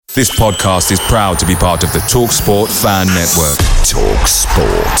This podcast is proud to be part of the TalkSport Fan Network.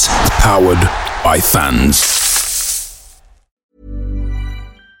 TalkSport. Powered by fans.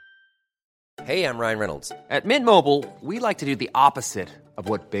 Hey, I'm Ryan Reynolds. At Mint Mobile, we like to do the opposite of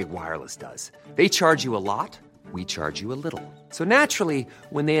what Big Wireless does. They charge you a lot, we charge you a little. So naturally,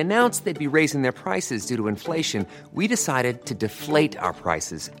 when they announced they'd be raising their prices due to inflation, we decided to deflate our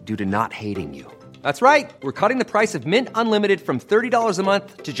prices due to not hating you. That's right. We're cutting the price of Mint Unlimited from $30 a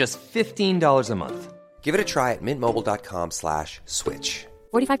month to just $15 a month. Give it a try at mintmobile.com/switch.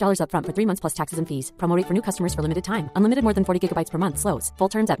 $45 up front for 3 months plus taxes and fees. Promo rate for new customers for limited time. Unlimited more than 40 gigabytes per month. Slows full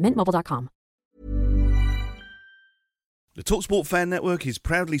terms at mintmobile.com. The TalkSport Fan Network is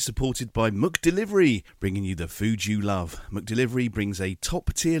proudly supported by McDelivery, bringing you the food you love. McDelivery brings a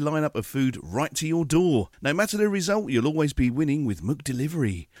top-tier lineup of food right to your door. No matter the result, you'll always be winning with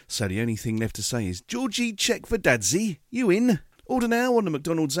McDelivery. So the only thing left to say is, Georgie, check for Dnsye. You in? Order now on the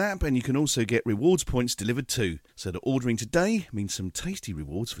McDonald's app, and you can also get rewards points delivered too. So that ordering today means some tasty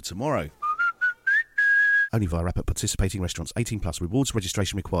rewards for tomorrow. Only via app at participating restaurants. 18 plus. Rewards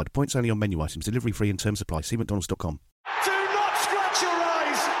registration required. Points only on menu items. Delivery free and terms apply. See mcdonalds.com. Do not scratch your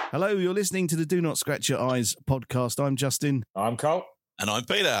eyes! Hello, you're listening to the Do Not Scratch Your Eyes podcast. I'm Justin. I'm Cole. And I'm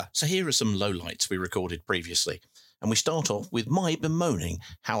Peter. So here are some lowlights we recorded previously. And we start off with my bemoaning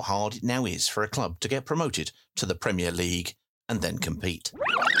how hard it now is for a club to get promoted to the Premier League and then compete.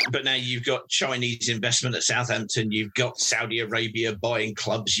 But now you've got Chinese investment at Southampton, you've got Saudi Arabia buying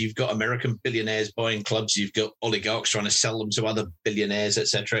clubs, you've got American billionaires buying clubs, you've got oligarchs trying to sell them to other billionaires,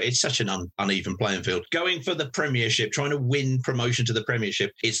 etc. It's such an uneven playing field. Going for the Premiership, trying to win promotion to the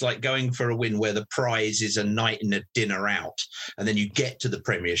Premiership, it's like going for a win where the prize is a night and a dinner out. And then you get to the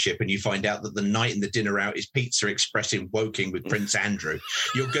Premiership and you find out that the night and the dinner out is Pizza Express in Woking with Prince Andrew.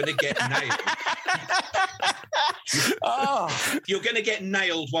 You're going to get nailed. You're going to get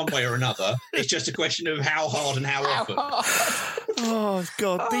nailed one way or another. It's just a question of how hard and how often. Oh,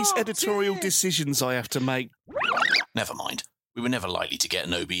 God, these editorial decisions I have to make. Never mind. We were never likely to get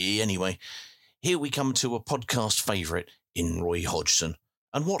an OBE anyway. Here we come to a podcast favourite in Roy Hodgson.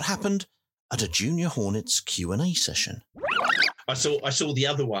 And what happened at a Junior Hornets Q&A session. I saw the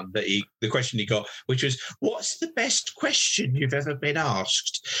other one that the question he got, which was, "What's the best question you've ever been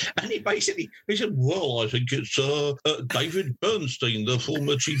asked?" And he said, "Well, I think it's David Bernstein, the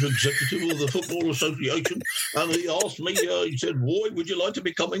former chief executive of the Football Association, and he asked me, he said, Roy, would you like to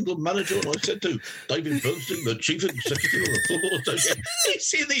become England manager?" And I said to David Bernstein, the chief executive of the Football Association. You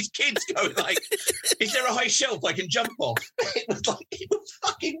see these kids going like, "Is there a high shelf I can jump off?" It was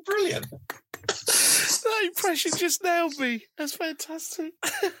fucking brilliant. That impression just nailed me. That's fantastic.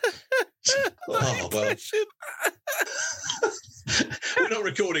 Oh, well. We're not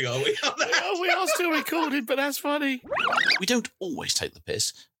recording, are we? We are still recording, but that's funny. We don't always take the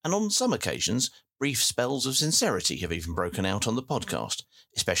piss, and on some occasions, brief spells of sincerity have even broken out on the podcast,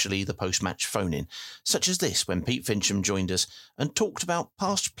 especially the post-match phone-in, such as this when Pete Fincham joined us and talked about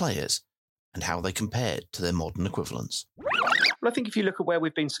past players and how they compared to their modern equivalents. Well, I think if you look at where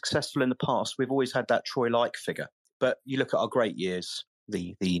we've been successful in the past, we've always had that Troy-like figure. But you look at our great years,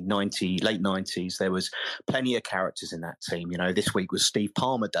 the late 90s, there was plenty of characters in that team. You know, this week was Steve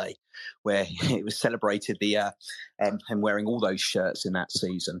Palmer Day, where it was celebrated him wearing all those shirts in that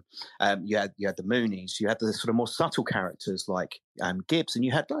season. You had the Moonies, you had the sort of more subtle characters like Gibbs, and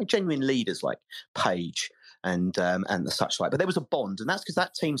you had like genuine leaders like Page and the such like. But there was a bond, and that's because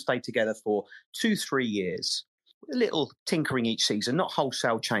that team stayed together for 2-3 years. A little tinkering each season, not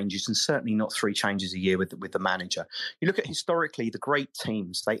wholesale changes, and certainly not 3 changes a year with the manager. You look at historically the great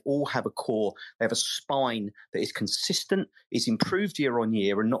teams; they all have a core, they have a spine that is consistent, is improved year on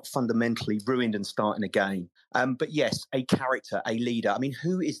year, and not fundamentally ruined and starting again. But yes, a character, a leader. I mean,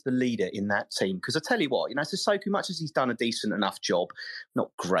 who is the leader in that team? Because I tell you what, Sissoko, much as he's done a decent enough job, not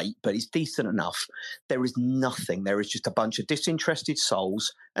great, but it's decent enough. There is nothing. There is just a bunch of disinterested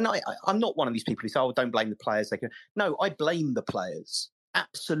souls. And I'm not one of these people who say, "Oh, don't blame the players." No, I blame the players.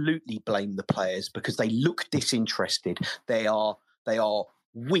 Absolutely blame the players because they look disinterested. They are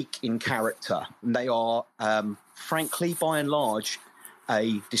weak in character. And they are, frankly, by and large,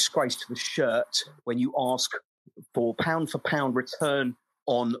 a disgrace to the shirt when you ask for pound return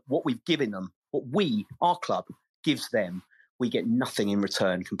on what we've given them, what our club, gives them. We get nothing in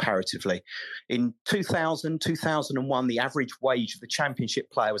return comparatively. In 2001, the average wage of the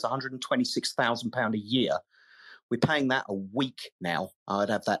Championship player was £126,000 a year. We're paying that a week now. I'd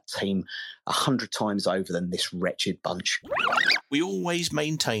have that team 100 times over than this wretched bunch. We always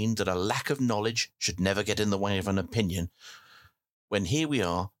maintained that a lack of knowledge should never get in the way of an opinion. When here we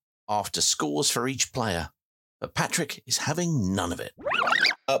are, after scores for each player. But Patrick is having none of it.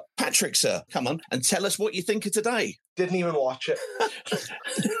 Patrick, sir, come on and tell us what you think of today. Didn't even watch it.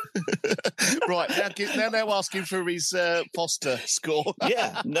 Right, now asking for his Foster score.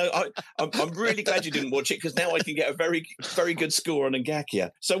 Yeah, no, I'm really glad you didn't watch it because now I can get a very, very good score on Ngakia.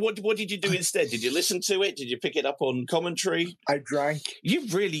 So what did you do instead? Did you listen to it? Did you pick it up on commentary? I drank.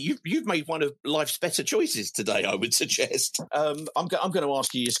 You've made one of life's better choices today, I would suggest. I'm going to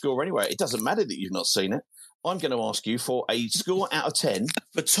ask you your score anyway. It doesn't matter that you've not seen it. I'm going to ask you for a score out of 10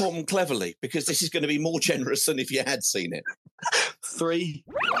 for Tom Cleverley, because this is going to be more generous than if you had seen it. 3.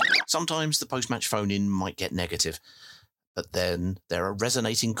 Sometimes the post-match phone-in might get negative, but then there are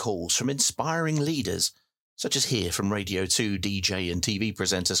resonating calls from inspiring leaders, such as here from Radio 2 DJ and TV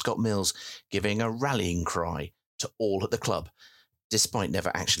presenter Scott Mills, giving a rallying cry to all at the club, despite never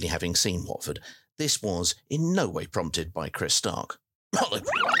actually having seen Watford. This was in no way prompted by Chris Stark.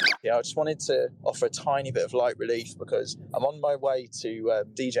 Yeah, I just wanted to offer a tiny bit of light relief because I'm on my way to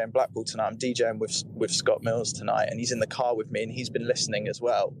DJ in Blackpool tonight. I'm DJing with Scott Mills tonight, and he's in the car with me, and he's been listening as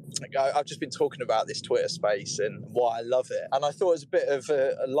well. I've just been talking about this Twitter space and why I love it, and I thought it was a bit of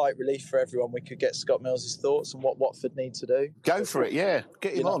a light relief for everyone. We could get Scott Mills' thoughts on what Watford need to do. Go for it, yeah.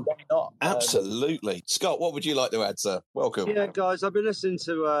 Get him on. Why not? Absolutely. Scott, what would you like to add, sir? Welcome. Yeah, guys, I've been listening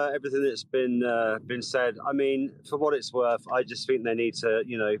to everything that's been said. I mean, for what it's worth, I just think they need to,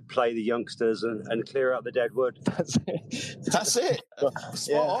 play the youngsters and clear out the dead wood. That's it. That's it.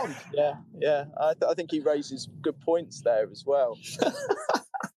 Spot on. Yeah. I think he raises good points there as well.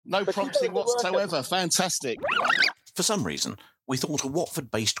 No prompting whatsoever. Fantastic. For some reason, we thought a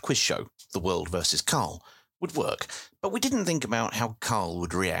Watford-based quiz show, The World vs. Carl, would work, but we didn't think about how Carl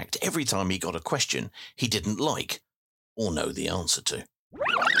would react every time he got a question he didn't like or know the answer to.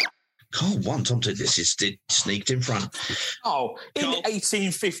 Carl won. Tom did this. Is sneaked in front. Oh, in Carl.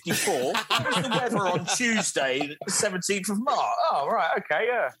 1854, what was the weather on Tuesday, the 17th of March? Oh, right, okay,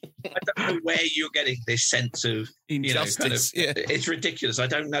 yeah. I don't know where you're getting this sense of injustice. It's ridiculous. I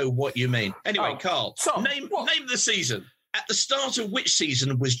don't know what you mean. Anyway, Carl, Tom, name the season. At the start of which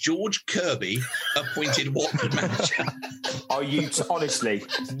season was George Kirby appointed Watford manager? Are you honestly,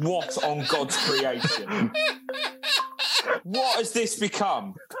 what on God's creation? What has this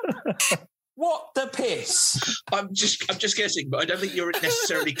become? What the piss? I'm just guessing, but I don't think you're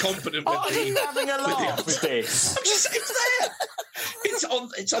necessarily confident with Are you having a laugh with this? It's there. It's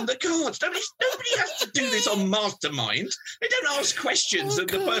on the cards. Nobody has to do this on Mastermind. They don't ask questions and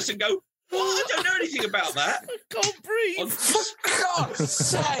the person go, "Well, I don't know anything about that." I can't breathe. For God's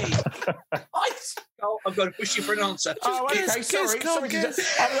sake! I've got to push you for an answer. Okay, sorry.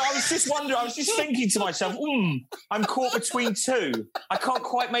 I was just wondering, I was just thinking to myself, I'm caught between two. I can't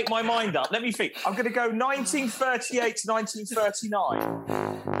quite make my mind up. Let me think. I'm going to go 1938 to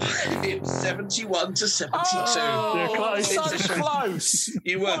 1939. It was 71 to 72. Oh, you're close. So close.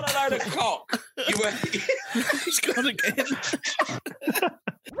 You were. What a load of cock. You were. He's gone again.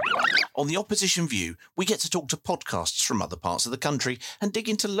 On The Opposition View, we get to talk to podcasts from other parts of the country and dig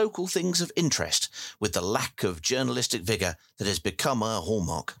into local things of interest with the lack of journalistic vigour that has become our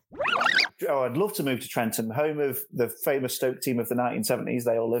hallmark. Oh, I'd love to move to Trentham, home of the famous Stoke team of the 1970s.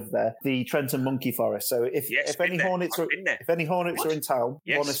 They all live there. The Trentham Monkey Forest. So if any Hornets are in town,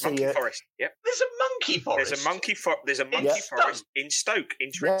 want to see it. Forest. Yep. There's a monkey forest. There's a monkey forest in Stoke,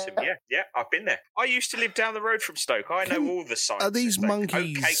 in Trentham. Yeah, I've been there. I used to live down the road from Stoke. I know all the signs. Are these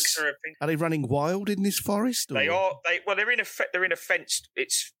monkeys? Oatcakes or everything. Are they running wild in this forest? Or? They are. They're in a fenced.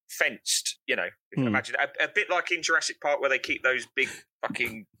 It's fenced. You can imagine a bit like in Jurassic Park where they keep those big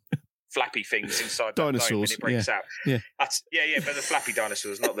fucking flappy things inside dinosaurs. That when it breaks out. Yeah. But the flappy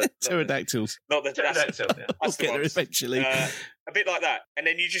dinosaurs, not the pterodactyls. Not the pterodactyls. I'll get there eventually. A bit like that, and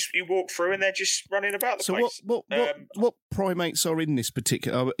then you walk through, and they're just running about the place. So what primates are in this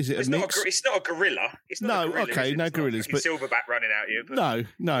particular? Is it a mix? It's not a gorilla. It's not a gorilla, okay, no gorillas, but silverback running at you. But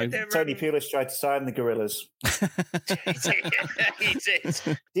no. Tony Pulis tried to sign the gorillas. He did.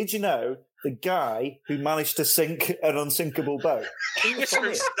 Did you know the guy who managed to sink an unsinkable boat? He was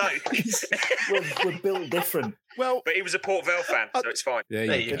from Stoke. We're built different. Well, but he was a Port Vale fan, so it's fine. There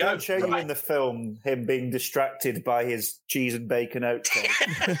you go. They don't show you in the film him being distracted by his cheese and bacon oatcake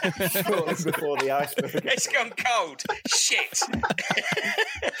before the iceberg. It's gone cold. Shit.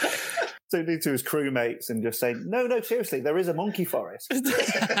 Turning to his crewmates and just saying, no, seriously, there is a monkey forest.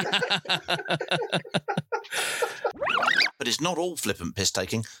 But it's not all flippant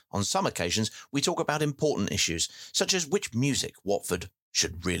piss-taking. On some occasions, we talk about important issues, such as which music Watford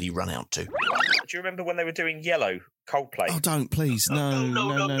should really run out to. Do you remember when they were doing Yellow Coldplay. Oh, don't, please.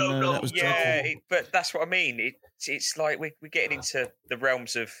 No. That was dreadful. But that's what I mean. It's like we're getting into the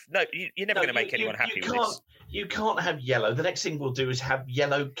realms of... No, you're never going to make anyone happy with this. You can't have yellow. The next thing we'll do is have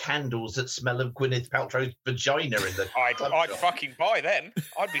yellow candles that smell of Gwyneth Paltrow's vagina in the... I'd fucking buy them.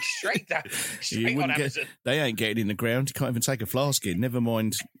 I'd be straight on Amazon. They ain't getting in the ground. You can't even take a flask in. Never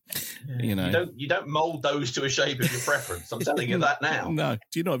mind, you know. You don't mould those to a shape of your preference. I'm telling you that now. No.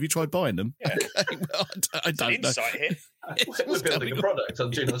 Do you know? Have you tried buying them? Yeah. Well, I don't know. Insight here. We're building a product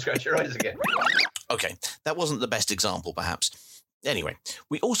on Do Not Scratch Your Eyes again. Okay, that wasn't the best example, perhaps. Anyway,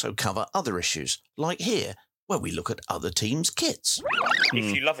 we also cover other issues, like here, where we look at other teams' kits.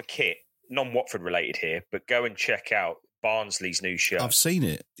 If you love a kit, non-Watford related here, but go and check out Barnsley's new shirt. I've seen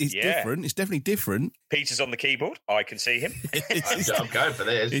it. It's different. It's definitely different. Peter's on the keyboard. I can see him. I'm going for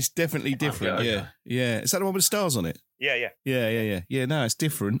this. It's definitely different, yeah. Is that the one with the stars on it? Yeah. Yeah, no, it's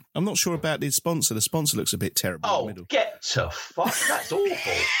different. I'm not sure about the sponsor. The sponsor looks a bit terrible in the middle. Get to fuck. That's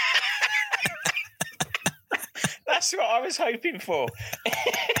awful. That's what I was hoping for.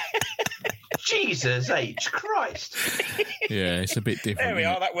 Jesus H. Christ. Yeah, it's a bit different. There we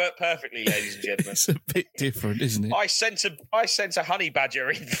are. That worked perfectly, ladies and gentlemen. It's a bit different, isn't it? I sent a honey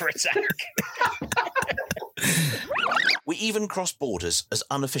badger in for attack. We even cross borders as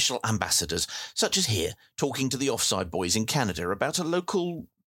unofficial ambassadors, such as here, talking to the Offside boys in Canada about a local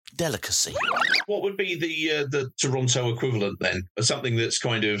delicacy. What would be the Toronto equivalent then? Or something that's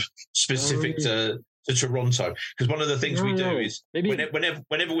kind of specific to Toronto? Because one of the things we do is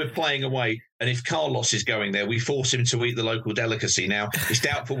whenever we're playing away, and if Carlos is going there, we force him to eat the local delicacy. Now, it's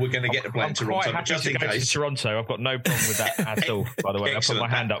doubtful we're going to get to play in Toronto, but just in case. To Toronto, I've got no problem with that at all, by the way. I put my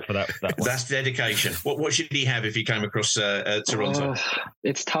hand up for that one. That's dedication. What should he have if he came across Toronto?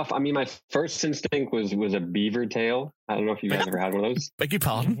 It's tough. I mean, my first instinct was a beaver tail. I don't know if you guys ever had one of those. Beg your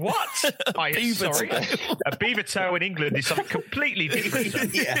pardon? What? Sorry. A beaver tail in England is something completely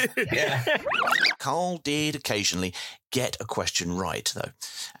different. Yeah. Carl did occasionally get a question right, though.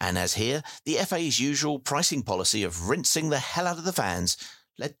 And as here, the FA's usual pricing policy of rinsing the hell out of the fans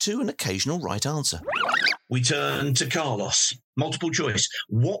led to an occasional right answer. We turn to Carlos. Multiple choice.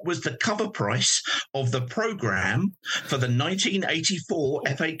 What was the cover price of the programme for the 1984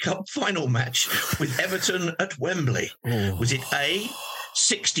 FA Cup final match with Everton at Wembley? Oh. Was it A,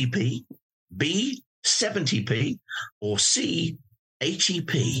 60p, B, 70p, or C,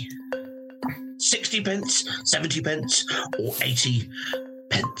 80p? 60 pence, 70 pence, or 80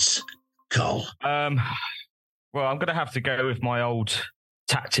 pence? Carl? Well, I'm going to have to go with my old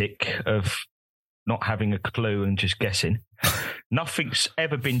tactic of not having a clue and just guessing. Nothing's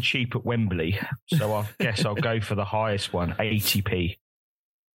ever been cheap at Wembley, so I guess I'll go for the highest one, 80p.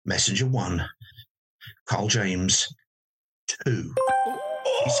 Messenger 1. Carl James 2.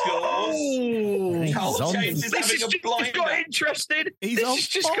 He scores. Carl James is having a blinder. Got interested.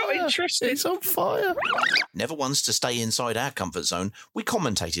 Got interested. He's on fire. Never once to stay inside our comfort zone, we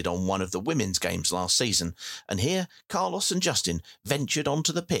commentated on one of the women's games last season, and here Carlos and Justin ventured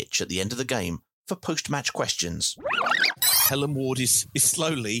onto the pitch at the end of the game for post-match questions. Helen Ward is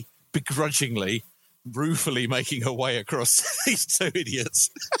slowly, begrudgingly, ruefully making her way across these two idiots.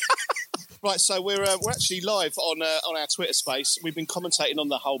 Right, so we're actually live on our Twitter space. We've been commentating on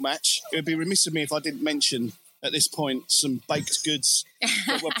the whole match. It would be remiss of me if I didn't mention at this point some baked goods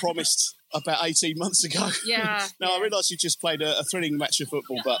that were promised about 18 months ago. Yeah. Now, I realise you just played a thrilling match of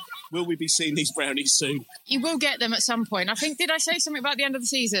football, but will we be seeing these brownies soon? You will get them at some point. I think, did I say something about the end of the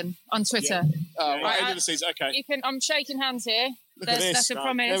season on Twitter? Yeah. Right, end of the season, okay. I'm shaking hands here. Look at this. That's a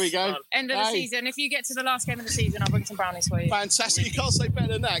promise. There we go. End of the season. If you get to the last game of the season, I'll bring some brownies for you. Fantastic. You can't say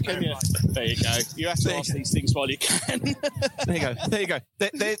better than that, can you? There you go. You have to ask these things while you can. There you go.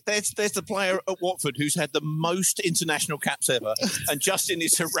 There's the player at Watford who's had the most international caps ever, and Justin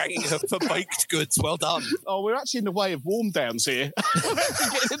is haranguing her for baked goods. Well done. Oh, we're actually in the way of warm downs here. We're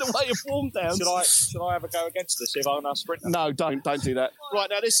actually getting in the way of warm downs. Should I have a go against this if I'm a sprinter? No, don't do that. Right,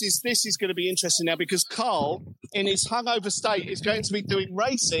 now this is going to be interesting now because Carl, in his hungover state, is going to be doing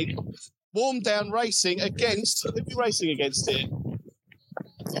racing, warm down racing against, who are we racing against here?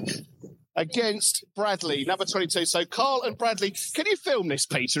 Against Bradley, number 22. So Carl and Bradley, can you film this,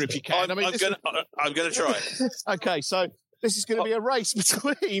 Peter, if you can? I'm going to try. Okay, so this is going to be a race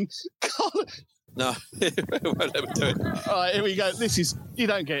between Carl. No, it won't let me do it. All right, here we go. You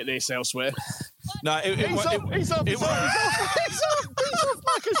don't get this elsewhere. No, he's off.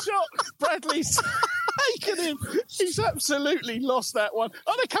 Back a shot. Bradley's taken him. He's She's absolutely lost that one.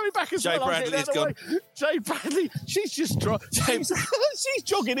 Oh, they're coming back as Jay well. Bradley is gone. Jay Bradley, she's just she's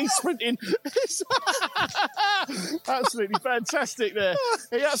jogging, he's sprinting. Absolutely fantastic there.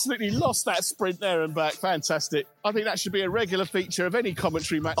 He absolutely lost that sprint there and back. Fantastic. I think that should be a regular feature of any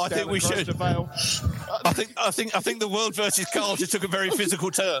commentary match. I think we should. Vale. I think the world versus Carlton took a very physical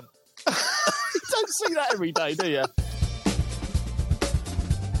turn. You don't see that every day, do you?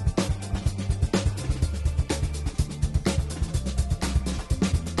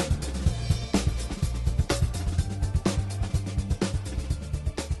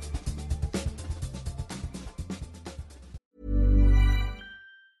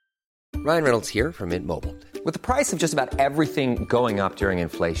 Ryan Reynolds here from Mint Mobile. With the price of just about everything going up during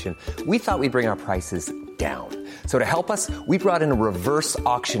inflation, we thought we'd bring our prices down. So to help us, we brought in a reverse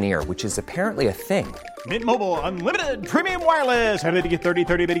auctioneer, which is apparently a thing. Mint Mobile Unlimited Premium Wireless. How to get 30,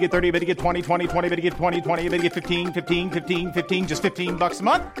 30, bit to get 30, bit to get 20, 20, 20, bit to get 20, 20, bit to get 15, 15, 15, 15, just $15 a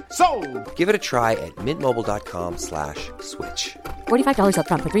month? Sold! Give it a try at mintmobile.com/switch. $45 up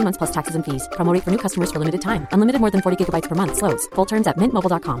front for 3 months plus taxes and fees. Promo rate for new customers for limited time. Unlimited more than 40 gigabytes per month. Slows full terms at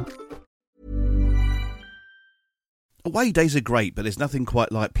mintmobile.com. Away days are great, but there's nothing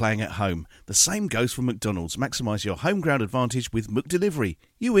quite like playing at home. The same goes for McDonald's. Maximise your home ground advantage with McDelivery.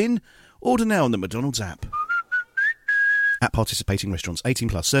 You in? Order now on the McDonald's app. At participating restaurants, 18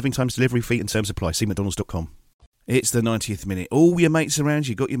 plus, serving times, delivery fee and terms apply. See mcdonalds.com. It's the 90th minute. All your mates around,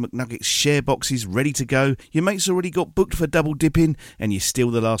 you got your McNuggets share boxes ready to go. Your mates already got booked for double dipping, and you steal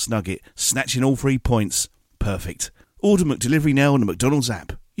the last nugget, snatching all 3 points. Perfect. Order McDelivery now on the McDonald's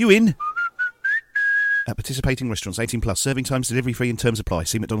app. You in? At participating restaurants, 18 plus, serving times, delivery fee and terms apply.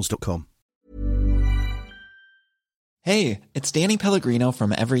 See mcdonalds.com. Hey, it's Danny Pellegrino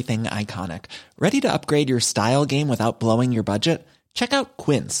from Everything Iconic. Ready to upgrade your style game without blowing your budget? Check out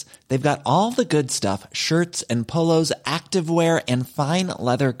Quince. They've got all the good stuff, shirts and polos, activewear, and fine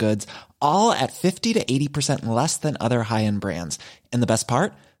leather goods, all at 50 to 80% less than other high-end brands. And the best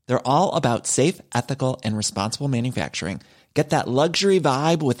part? They're all about safe, ethical, and responsible manufacturing. Get that luxury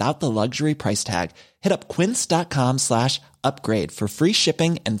vibe without the luxury price tag. Hit up quince.com/upgrade for free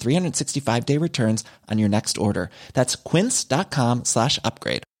shipping and 365-day returns on your next order. That's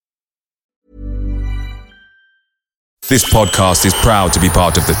quince.com/upgrade. This podcast is proud to be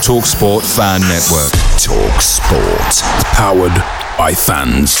part of the TalkSport Fan Network. TalkSport. Powered by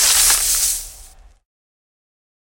fans.